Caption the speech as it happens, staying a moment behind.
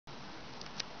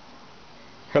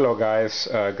Hello guys,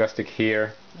 GustyK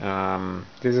here.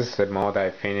 This is the mod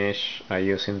I finished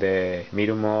using the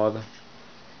miru mod.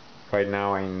 Right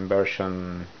now I'm in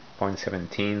version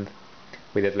 0.17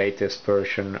 with the latest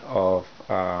version of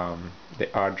the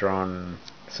Arduino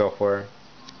software.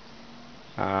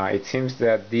 It seems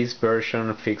that this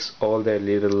version fixed all the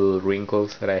little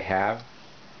wrinkles that I have.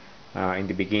 In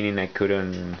the beginning I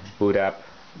couldn't boot up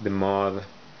the mod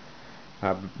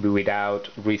without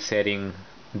resetting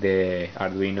the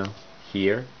Arduino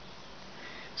here.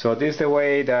 So this is the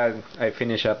way that I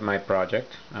finish up my project.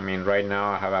 I mean, right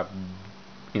now I have a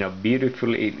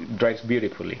beautifully, it drives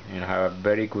beautifully, and I have a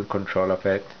very good control of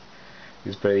it.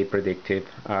 It's very predictive.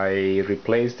 I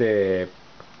replaced the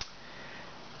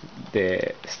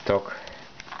stock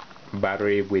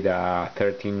battery with a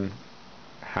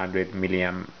 1300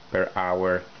 milliamp per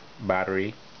hour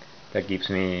battery that gives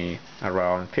me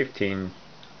around 15-20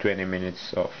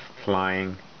 minutes of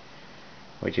flying,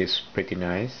 which is pretty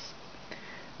nice.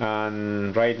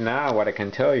 And right now what I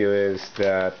can tell you is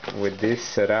that with this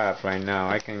setup right now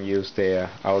I can use the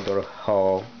outdoor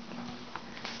hall,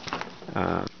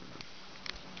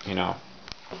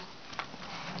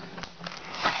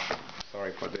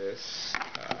 sorry for this,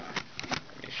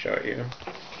 let me show you.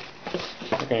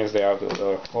 I can use the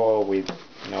outdoor hall with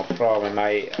no problem.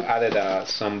 I added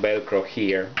some velcro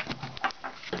here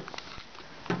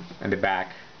in the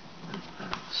back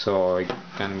so it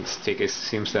can stick. It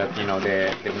seems that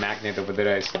the magnet over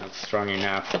there is not strong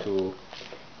enough to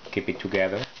keep it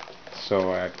together,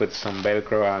 so I put some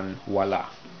velcro and voila,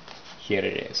 here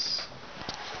it is.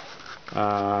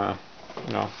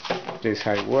 This is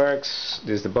how it works.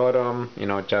 This is the bottom,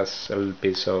 just a little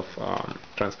piece of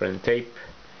transparent tape,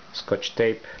 scotch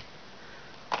tape,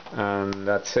 and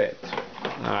that's it.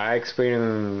 I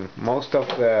experienced most of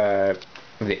the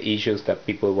issues that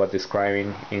people were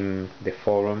describing in the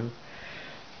forum,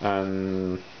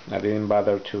 and I didn't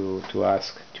bother to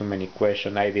ask too many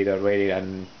questions. I did already,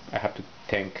 and I have to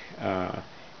thank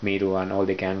Miru and all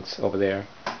the gangs over there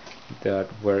that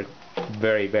were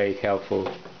very helpful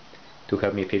to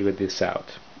help me figure this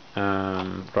out.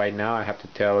 Right now I have to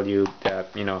tell you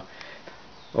that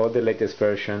all the latest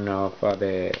version of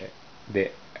the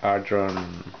Arduino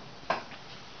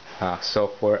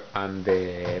software and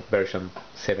the version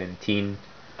 17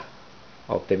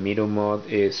 of the miru mod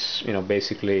is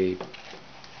basically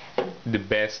the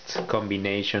best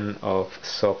combination of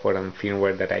software and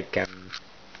firmware that I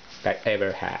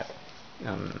ever had.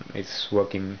 It's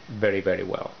working very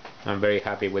well. I'm very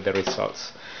happy with the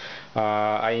results.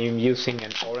 I am using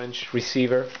an orange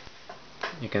receiver,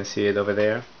 you can see it over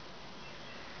there,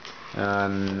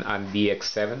 and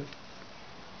DX7.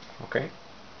 okay.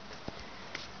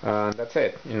 That's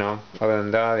it. Other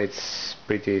than that, it's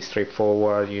pretty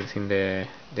straightforward using the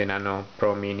Nano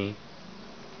Pro Mini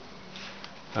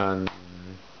and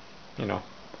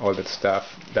all that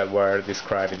stuff that were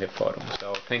described in the forum.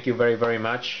 So thank you very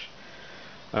much.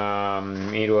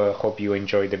 I hope you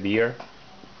enjoyed the beer,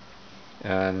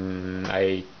 and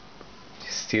I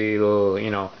still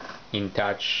in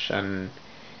touch and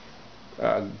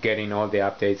getting all the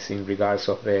updates in regards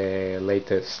of the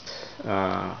latest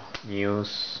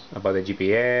news about the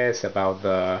GPS, about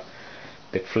the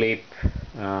flip.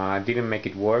 I didn't make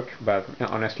it work, but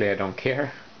honestly I don't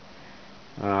care.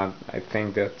 I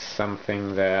think that's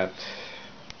something that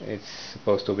it's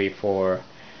supposed to be for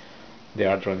the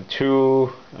Arduino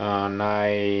 2, and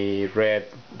I read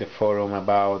the forum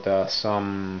about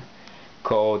some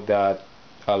code that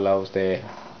allows the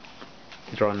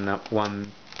Arduino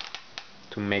 1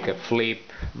 to make a flip,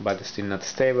 but it's still not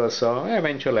stable, so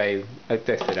eventually I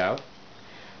test it out.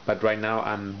 But right now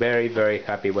I'm very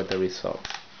happy with the result.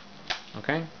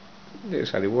 Okay, this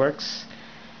is how it works.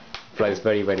 Flies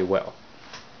very well.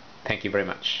 Thank you very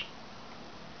much.